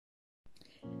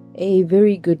A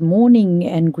very good morning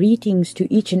and greetings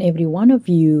to each and every one of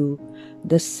you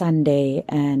this Sunday,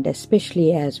 and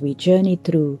especially as we journey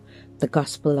through the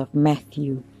Gospel of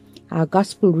Matthew. Our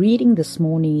Gospel reading this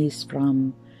morning is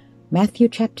from Matthew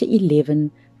chapter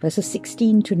 11, verses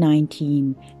 16 to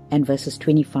 19 and verses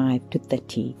 25 to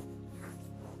 30.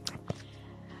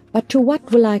 But to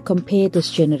what will I compare this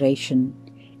generation?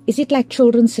 Is it like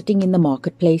children sitting in the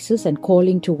marketplaces and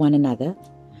calling to one another?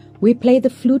 We played the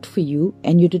flute for you,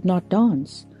 and you did not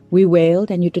dance. We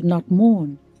wailed, and you did not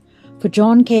mourn. For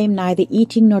John came neither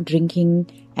eating nor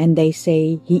drinking, and they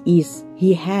say,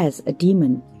 he has a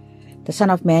demon. The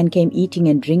Son of Man came eating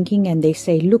and drinking, and they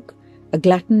say, look, a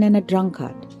glutton and a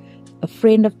drunkard, a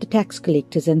friend of the tax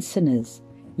collectors and sinners.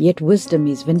 Yet wisdom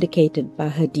is vindicated by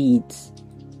her deeds.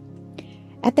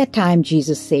 At that time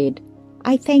Jesus said,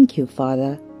 I thank you,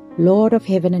 Father, Lord of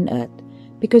heaven and earth,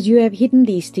 because you have hidden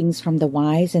these things from the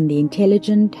wise, and the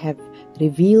intelligent have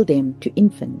revealed them to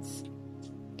infants.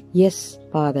 Yes,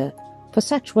 Father, for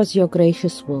such was your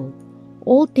gracious will.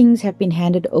 All things have been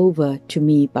handed over to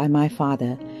me by my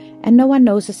Father, and no one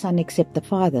knows the Son except the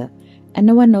Father, and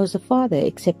no one knows the Father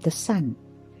except the Son,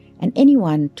 and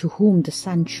anyone to whom the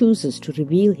Son chooses to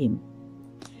reveal him.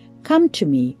 Come to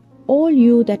me, all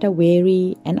you that are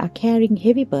weary and are carrying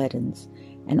heavy burdens,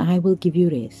 and I will give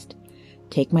you rest.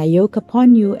 Take my yoke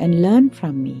upon you and learn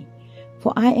from me,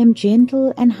 for I am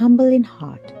gentle and humble in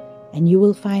heart, and you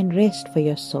will find rest for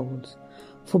your souls.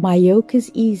 For my yoke is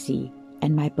easy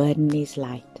and my burden is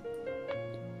light.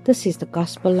 This is the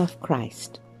gospel of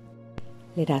Christ.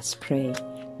 Let us pray.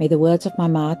 May the words of my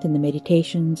mouth and the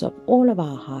meditations of all of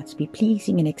our hearts be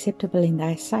pleasing and acceptable in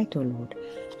thy sight, O Lord,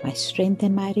 my strength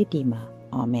and my Redeemer.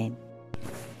 Amen.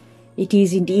 It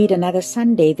is indeed another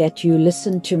Sunday that you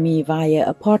listen to me via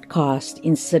a podcast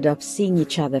instead of seeing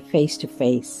each other face to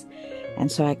face. And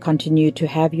so I continue to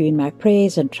have you in my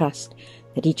prayers and trust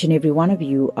that each and every one of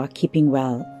you are keeping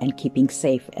well and keeping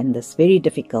safe in this very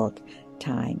difficult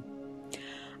time.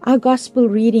 Our gospel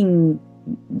reading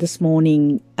this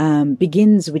morning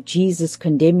begins with Jesus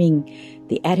condemning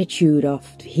the attitude of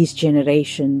his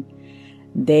generation.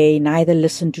 They neither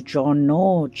listened to John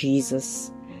nor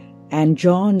Jesus. And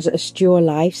John's austere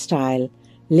lifestyle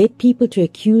led people to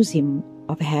accuse him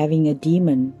of having a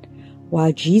demon,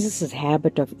 while Jesus'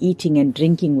 habit of eating and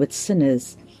drinking with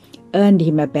sinners earned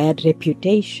him a bad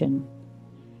reputation.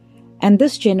 And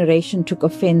this generation took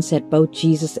offense at both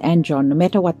Jesus and John. No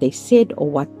matter what they said or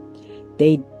what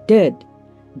they did,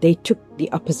 they took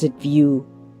the opposite view.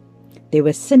 They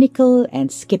were cynical and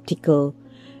skeptical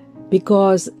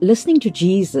because listening to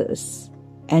Jesus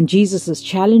and Jesus is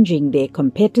challenging their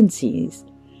competencies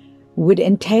would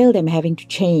entail them having to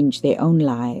change their own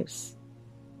lives.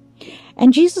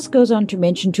 And Jesus goes on to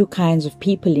mention two kinds of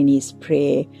people in his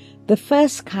prayer. The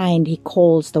first kind he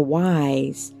calls the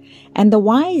wise, and the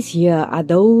wise here are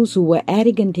those who were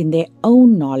arrogant in their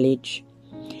own knowledge.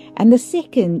 And the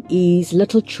second is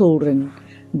little children,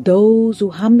 those who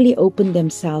humbly open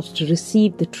themselves to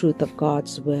receive the truth of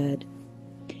God's word.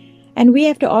 And we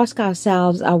have to ask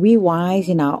ourselves, are we wise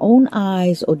in our own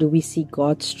eyes, or do we see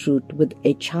God's truth with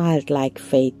a childlike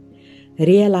faith,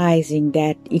 realizing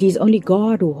that it is only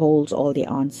God who holds all the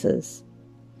answers?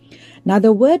 Now,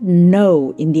 the word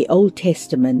know in the Old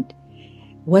Testament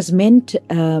was meant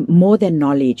more than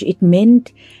knowledge. It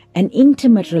meant an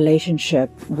intimate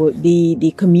relationship,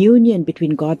 the communion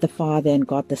between God the Father and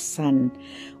God the Son,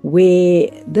 where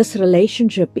this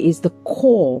relationship is the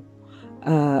core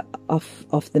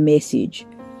of the message.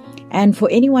 And for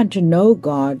anyone to know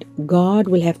God, God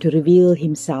will have to reveal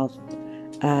himself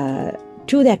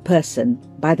to that person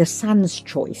by the Son's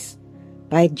choice,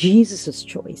 by Jesus'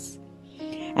 choice.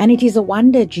 And it is a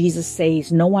wonder Jesus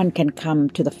says, no one can come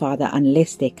to the Father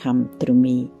unless they come through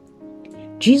me.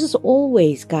 Jesus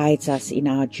always guides us in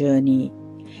our journey,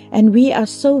 and we are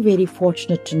so very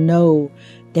fortunate to know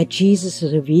that Jesus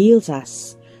reveals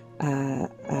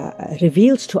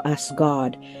to us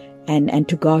God and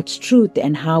to God's truth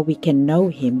and how we can know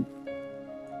him.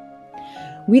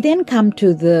 We then come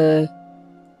to the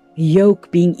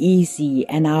yoke being easy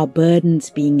and our burdens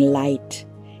being light.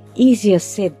 Easier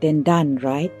said than done,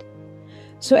 right?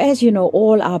 So as you know,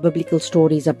 all our biblical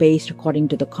stories are based according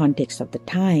to the context of the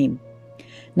time.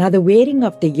 Now, the wearing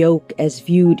of the yoke as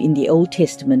viewed in the Old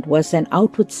Testament was an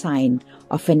outward sign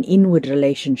of an inward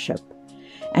relationship.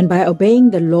 And by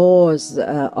obeying the laws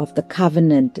of the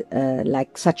covenant,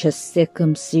 such as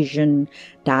circumcision,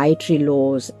 dietary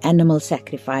laws, animal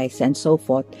sacrifice, and so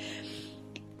forth,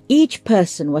 each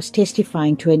person was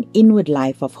testifying to an inward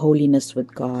life of holiness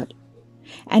with God.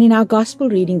 And in our gospel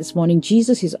reading this morning,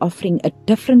 Jesus is offering a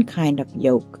different kind of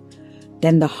yoke,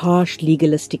 than the harsh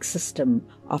legalistic system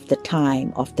of the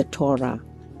time of the Torah.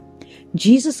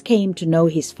 Jesus came to know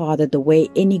his Father the way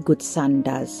any good son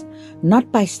does, not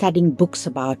by studying books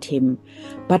about him,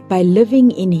 but by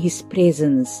living in his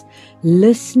presence,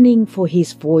 listening for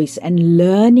his voice and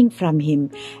learning from him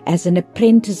as an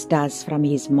apprentice does from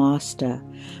his master,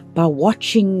 by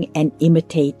watching and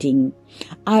imitating.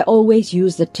 I always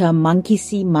use the term monkey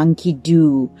see, monkey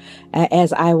do,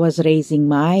 as I was raising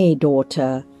my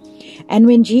daughter. And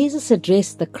when Jesus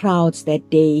addressed the crowds that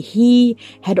day, he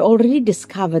had already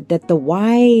discovered that the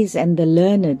wise and the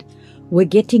learned were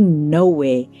getting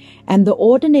nowhere, and the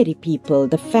ordinary people,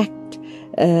 the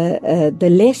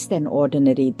less than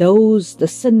ordinary, those, the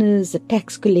sinners, the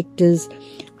tax collectors,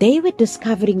 they were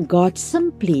discovering God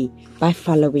simply by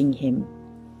following him.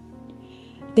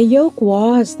 The yoke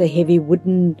was the heavy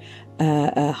wooden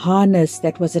harness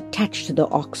that was attached to the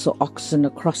ox or oxen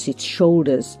across its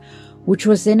shoulders, which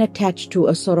was then attached to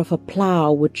a sort of a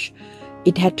plow which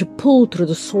it had to pull through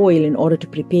the soil in order to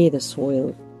prepare the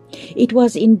soil. It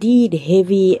was indeed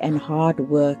heavy and hard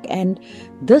work, and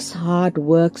this hard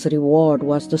work's reward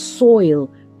was the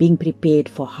soil being prepared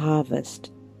for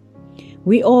harvest.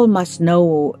 We all must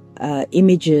know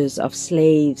images of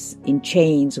slaves in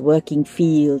chains working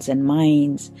fields and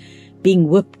mines, being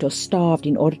whipped or starved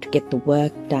in order to get the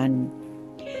work done.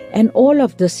 And all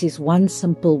of this is one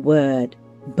simple word: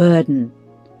 burden.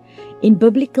 In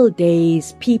biblical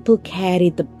days, people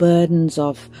carried the burdens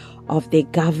of their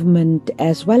government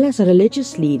as well as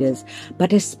religious leaders,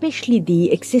 but especially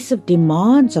the excessive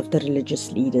demands of the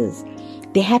religious leaders.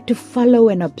 They had to follow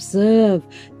and observe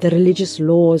the religious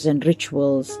laws and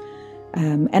rituals.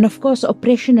 And of course,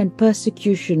 oppression and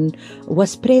persecution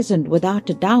was present without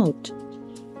a doubt.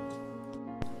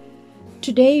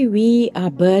 Today we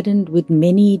are burdened with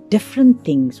many different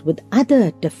things, with other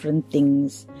different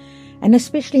things. And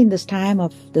especially in this time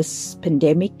of this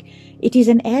pandemic, it is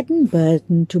an added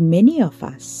burden to many of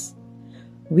us.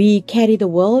 We carry the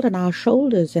world on our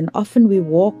shoulders, and often we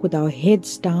walk with our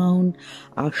heads down,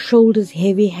 our shoulders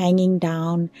heavy hanging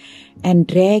down, and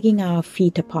dragging our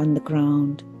feet upon the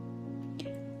ground.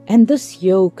 And this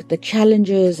yoke, the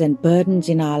challenges and burdens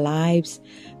in our lives,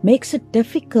 makes it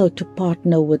difficult to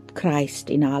partner with Christ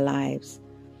in our lives.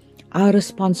 Our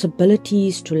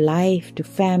responsibilities to life, to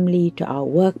family, to our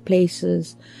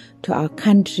workplaces, to our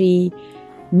country,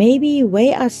 maybe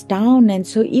weigh us down, and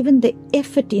so even the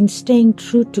effort in staying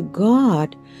true to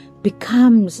God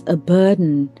becomes a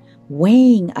burden,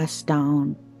 weighing us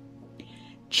down.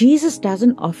 Jesus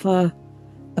doesn't offer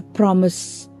a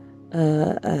promise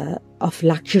of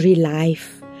luxury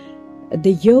life.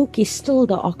 The yoke is still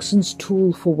the oxen's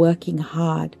tool for working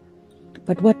hard.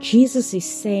 But what Jesus is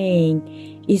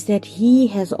saying is that he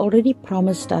has already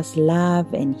promised us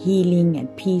love and healing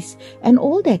and peace and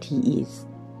all that he is.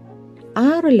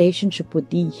 Our relationship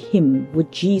with him,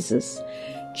 with Jesus,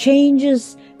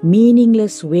 changes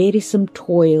meaningless, wearisome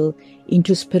toil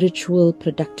into spiritual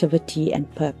productivity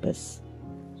and purpose.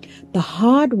 The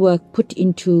hard work put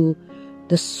into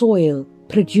the soil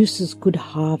produces good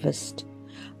harvest.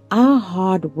 Our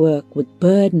hard work with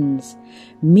burdens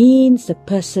means the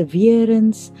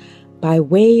perseverance by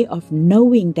way of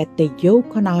knowing that the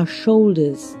yoke on our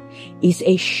shoulders is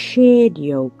a shared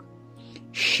yoke,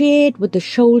 shared with the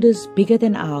shoulders bigger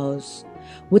than ours,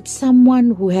 with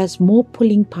someone who has more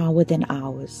pulling power than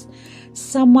ours,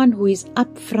 someone who is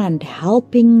up front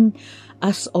helping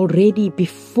us already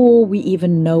before we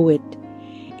even know it.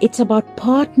 It's about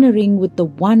partnering with the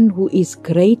one who is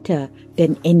greater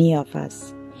than any of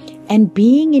us. And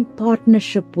being in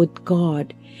partnership with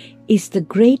God is the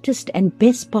greatest and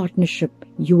best partnership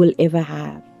you will ever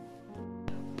have.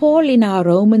 Paul, in our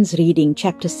Romans reading,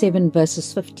 chapter 7,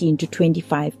 verses 15 to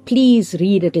 25, please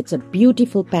read it. It's a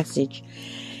beautiful passage.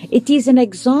 It is an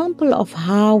example of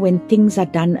how when things are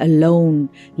done alone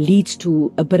leads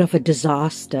to a bit of a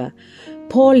disaster.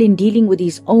 Paul, in dealing with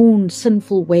his own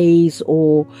sinful ways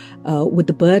or with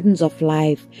the burdens of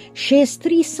life, shares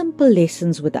 3 simple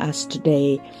lessons with us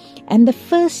today. And the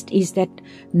first is that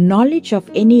knowledge of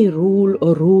any rule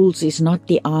or rules is not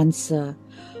the answer.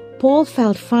 Paul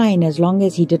felt fine as long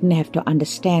as he didn't have to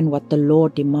understand what the law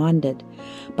demanded.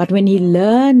 But when he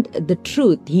learned the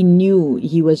truth, he knew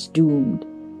he was doomed.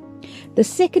 The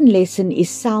second lesson is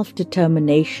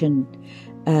self-determination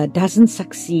doesn't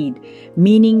succeed,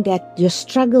 meaning that your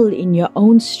struggle in your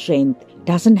own strength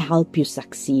doesn't help you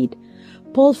succeed.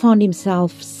 Paul found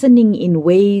himself sinning in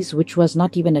ways which was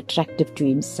not even attractive to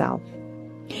himself.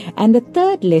 And the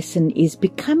third lesson is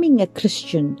becoming a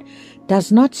Christian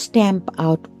does not stamp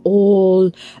out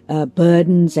all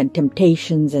burdens and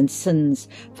temptations and sins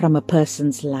from a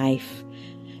person's life.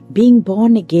 Being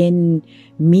born again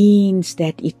means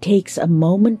that it takes a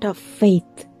moment of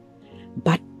faith,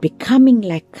 but becoming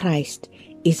like Christ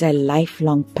is a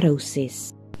lifelong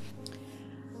process.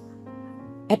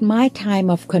 At my time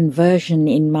of conversion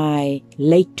in my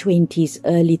late 20s,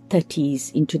 early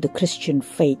 30s into the Christian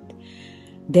faith,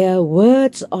 there are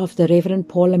words of the Reverend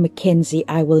Paula McKenzie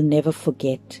I will never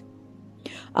forget.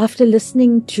 After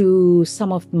listening to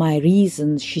some of my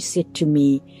reasons, she said to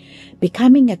me,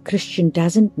 becoming a Christian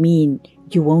doesn't mean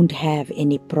you won't have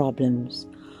any problems.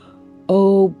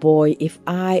 Oh boy, if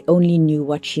I only knew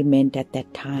what she meant at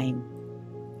that time.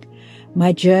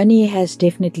 My journey has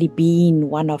definitely been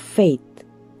one of faith,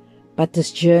 but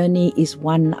this journey is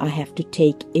one I have to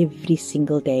take every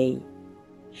single day.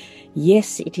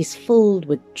 Yes, it is filled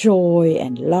with joy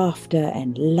and laughter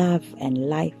and love and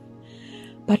life,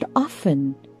 but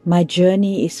often my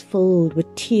journey is filled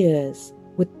with tears,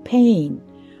 with pain,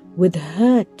 with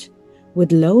hurt,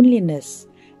 with loneliness,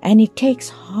 and it takes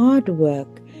hard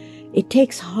work. It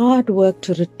takes hard work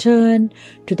to return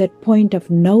to that point of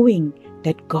knowing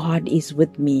that God is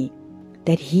with me,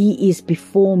 that He is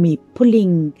before me,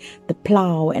 pulling the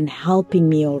plow and helping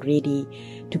me already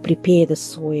to prepare the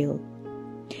soil.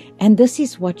 And this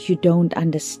is what you don't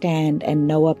understand and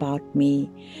know about me.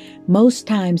 Most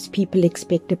times people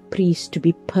expect a priest to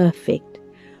be perfect.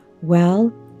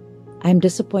 Well, I'm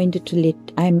disappointed to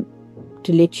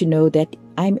let you know that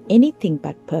I'm anything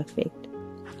but perfect.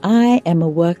 I am a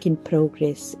work in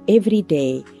progress every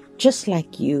day, just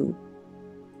like you.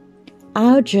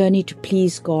 Our journey to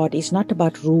please God is not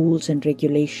about rules and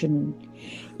regulation.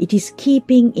 It is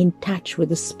keeping in touch with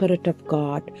the Spirit of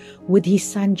God, with His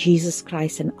Son Jesus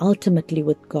Christ, and ultimately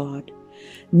with God.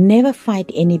 Never fight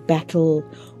any battle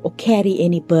or carry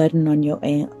any burden on your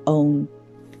own.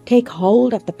 Take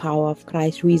hold of the power of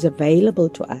Christ who is available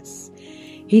to us.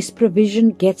 His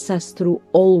provision gets us through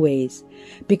always,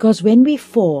 because when we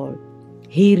fall,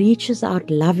 He reaches out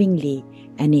lovingly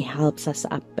and He helps us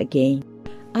up again.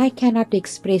 I cannot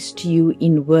express to you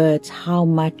in words how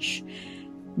much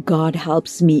God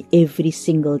helps me every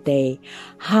single day,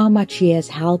 how much He has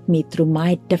helped me through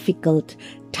my difficult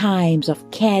times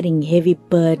of carrying heavy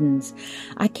burdens.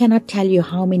 I cannot tell you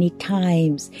how many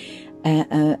times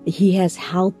He has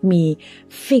helped me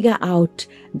figure out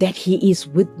that He is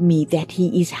with me, that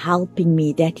He is helping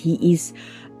me, that He is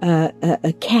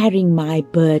carrying my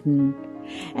burden.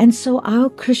 And so our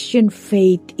Christian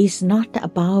faith is not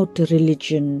about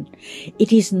religion.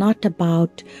 It is not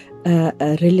about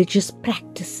religious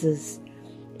practices.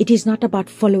 It is not about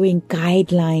following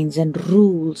guidelines and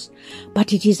rules,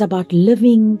 but it is about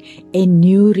living a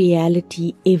new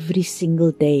reality every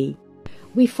single day.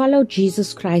 We follow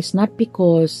Jesus Christ not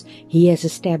because He has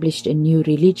established a new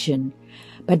religion,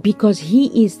 but because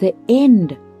He is the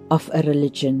end of a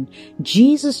religion.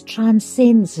 Jesus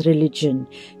transcends religion.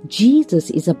 Jesus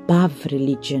is above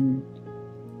religion.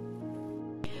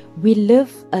 We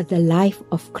live the life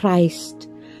of Christ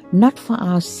not for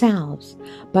ourselves,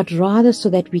 but rather so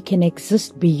that we can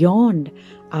exist beyond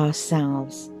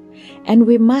ourselves. And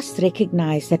we must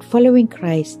recognize that following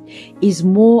Christ is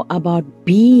more about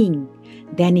being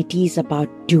than it is about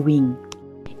doing.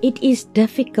 It is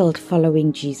difficult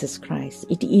following Jesus Christ.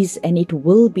 It is and it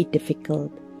will be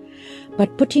difficult.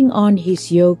 But putting on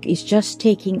His yoke is just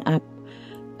taking up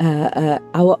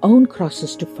our own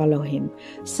crosses to follow Him.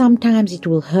 Sometimes it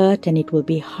will hurt and it will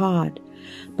be hard.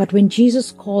 But when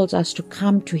Jesus calls us to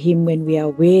come to Him when we are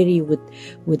weary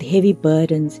with heavy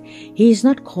burdens, He is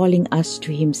not calling us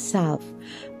to Himself,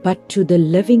 but to the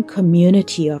living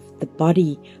community of the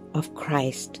body of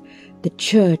Christ, the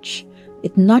church.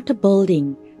 It's not a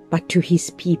building, but to His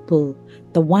people,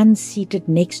 the ones seated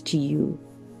next to you.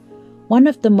 One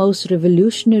of the most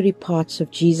revolutionary parts of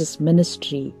Jesus'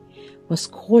 ministry was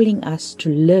calling us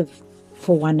to live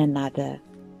for one another.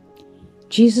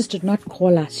 Jesus did not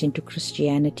call us into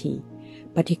Christianity,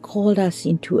 but He called us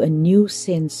into a new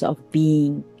sense of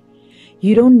being.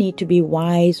 You don't need to be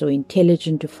wise or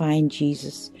intelligent to find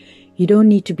Jesus. You don't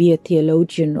need to be a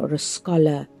theologian or a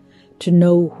scholar to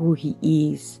know who He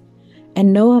is.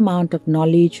 And no amount of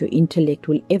knowledge or intellect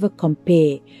will ever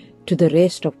compare to the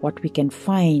rest of what we can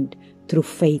find through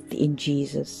faith in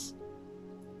Jesus.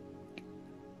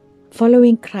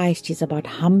 Following Christ is about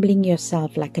humbling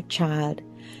yourself like a child,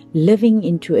 living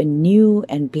into a new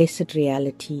and blessed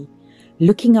reality,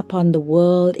 looking upon the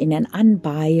world in an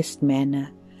unbiased manner,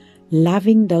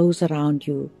 loving those around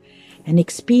you, and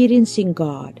experiencing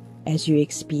God as you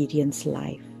experience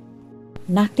life.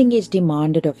 Nothing is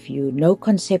demanded of you, no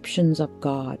conceptions of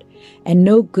God, and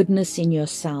no goodness in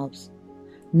yourselves,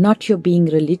 not your being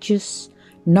religious,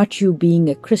 not you being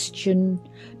a Christian,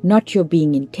 not your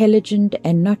being intelligent,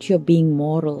 and not your being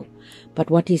moral. But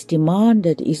what is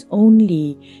demanded is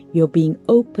only your being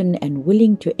open and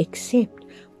willing to accept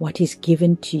what is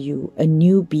given to you, a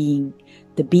new being,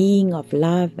 the being of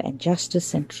love and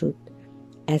justice and truth,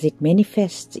 as it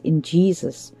manifests in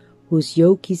Jesus, whose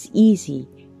yoke is easy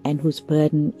and whose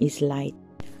burden is light.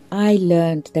 I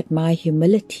learned that my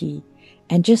humility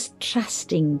and just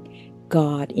trusting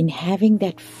God, in having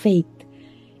that faith,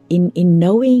 in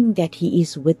knowing that He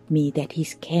is with me, that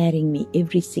He's carrying me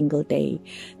every single day,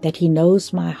 that He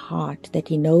knows my heart, that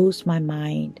He knows my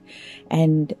mind,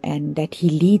 and that He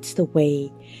leads the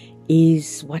way,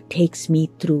 is what takes me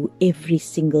through every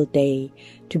single day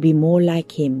to be more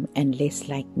like Him and less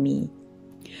like me.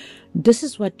 This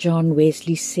is what John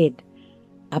Wesley said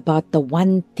about the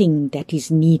one thing that is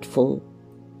needful.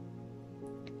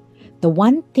 The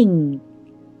one thing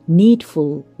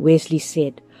needful, Wesley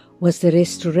said, was the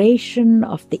restoration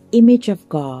of the image of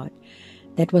God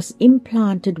that was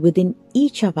implanted within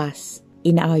each of us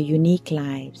in our unique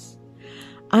lives.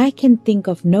 I can think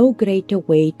of no greater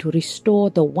way to restore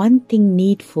the one thing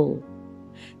needful,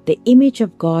 the image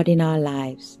of God in our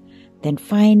lives, than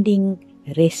finding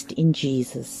rest in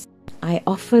Jesus. I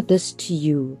offer this to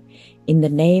you in the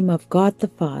name of God the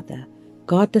Father,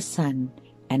 God the Son,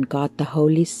 and God the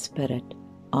Holy Spirit.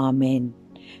 Amen.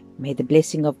 May the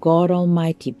blessing of God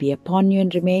Almighty be upon you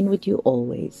and remain with you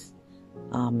always.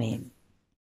 Amen.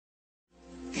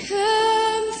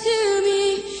 Come to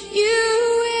me,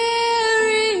 you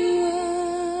weary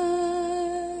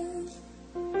ones,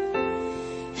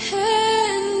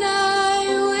 and I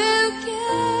will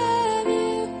give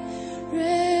you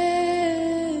rest.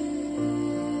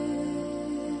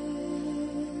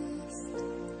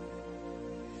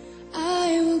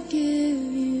 I will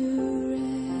give you rest.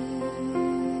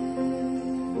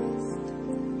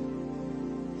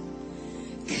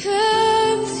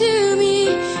 Come to me,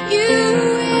 you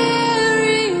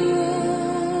weary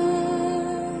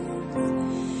ones,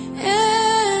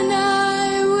 and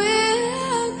I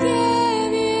will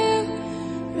give you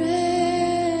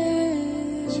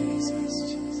rest. Jesus,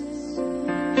 Jesus.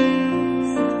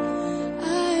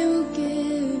 I will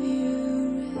give you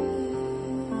rest.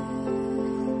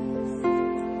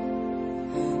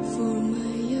 For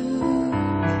my yoke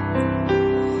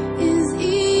is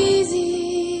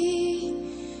easy,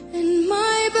 and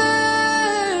my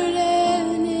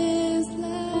burden is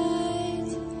light.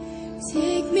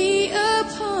 Take me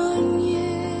upon you,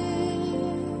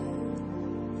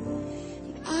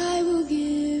 and I will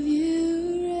give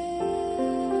you rest.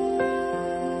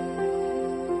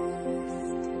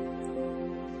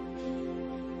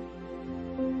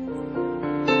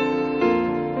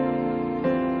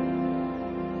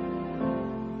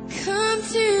 Come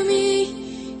to me,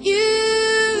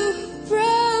 you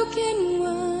broken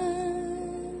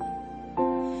one,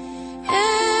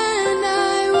 and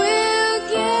I will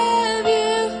give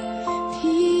you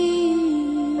peace.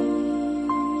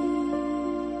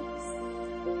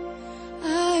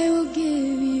 I will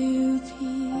give you peace.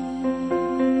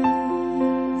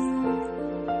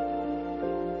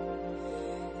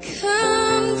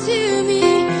 Come to me,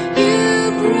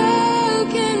 you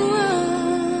broken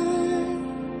one,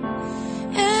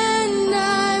 and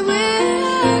I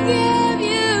will give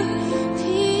you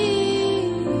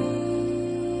peace.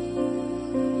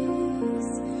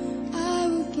 I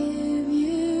will give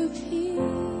you peace.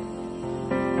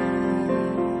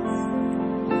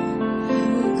 I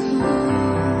will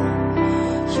calm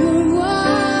your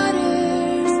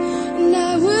waters, and I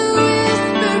will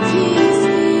whisper peace,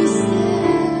 be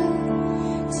still.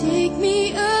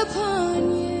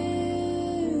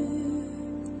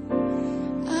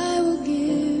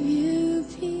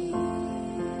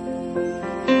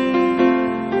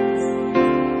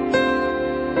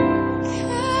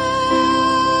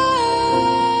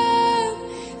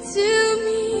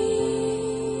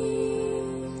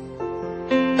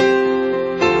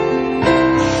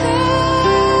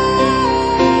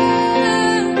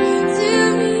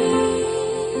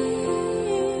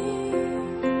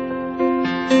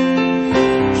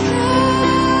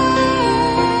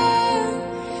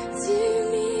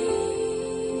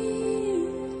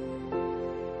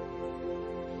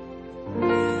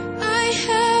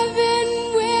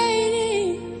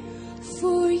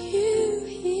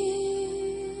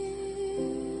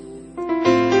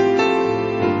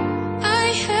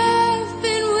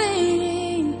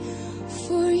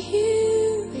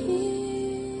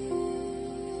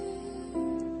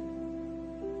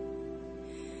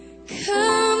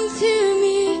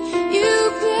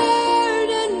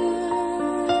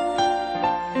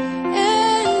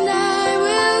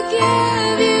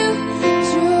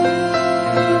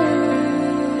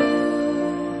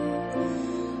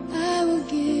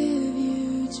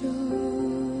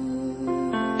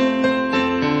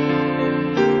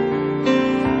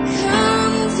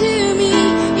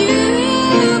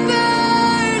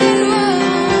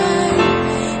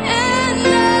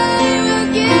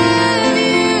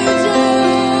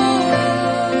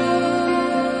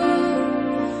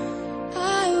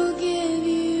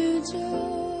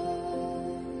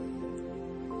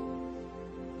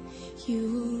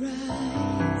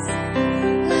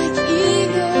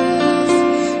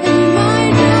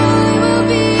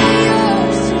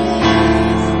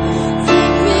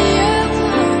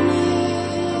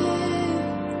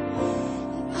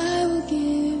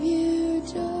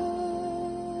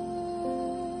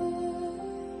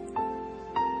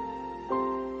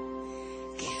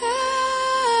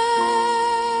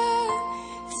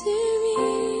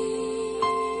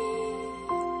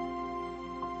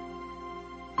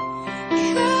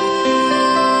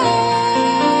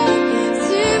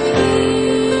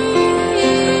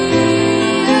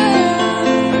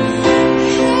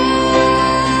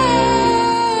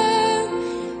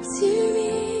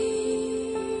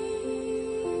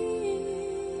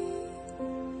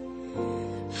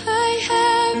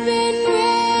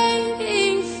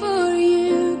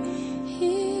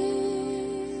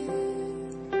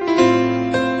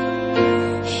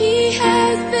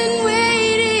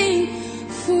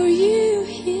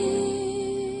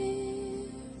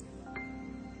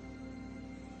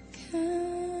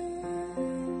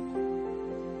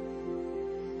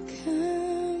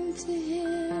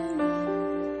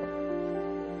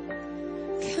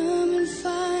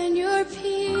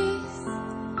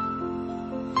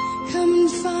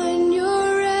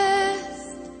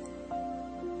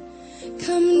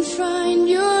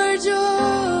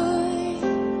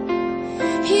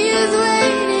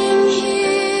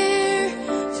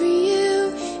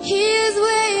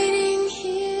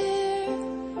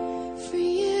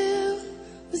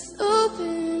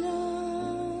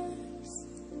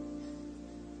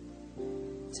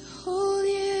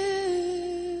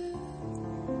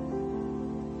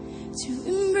 to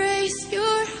embrace your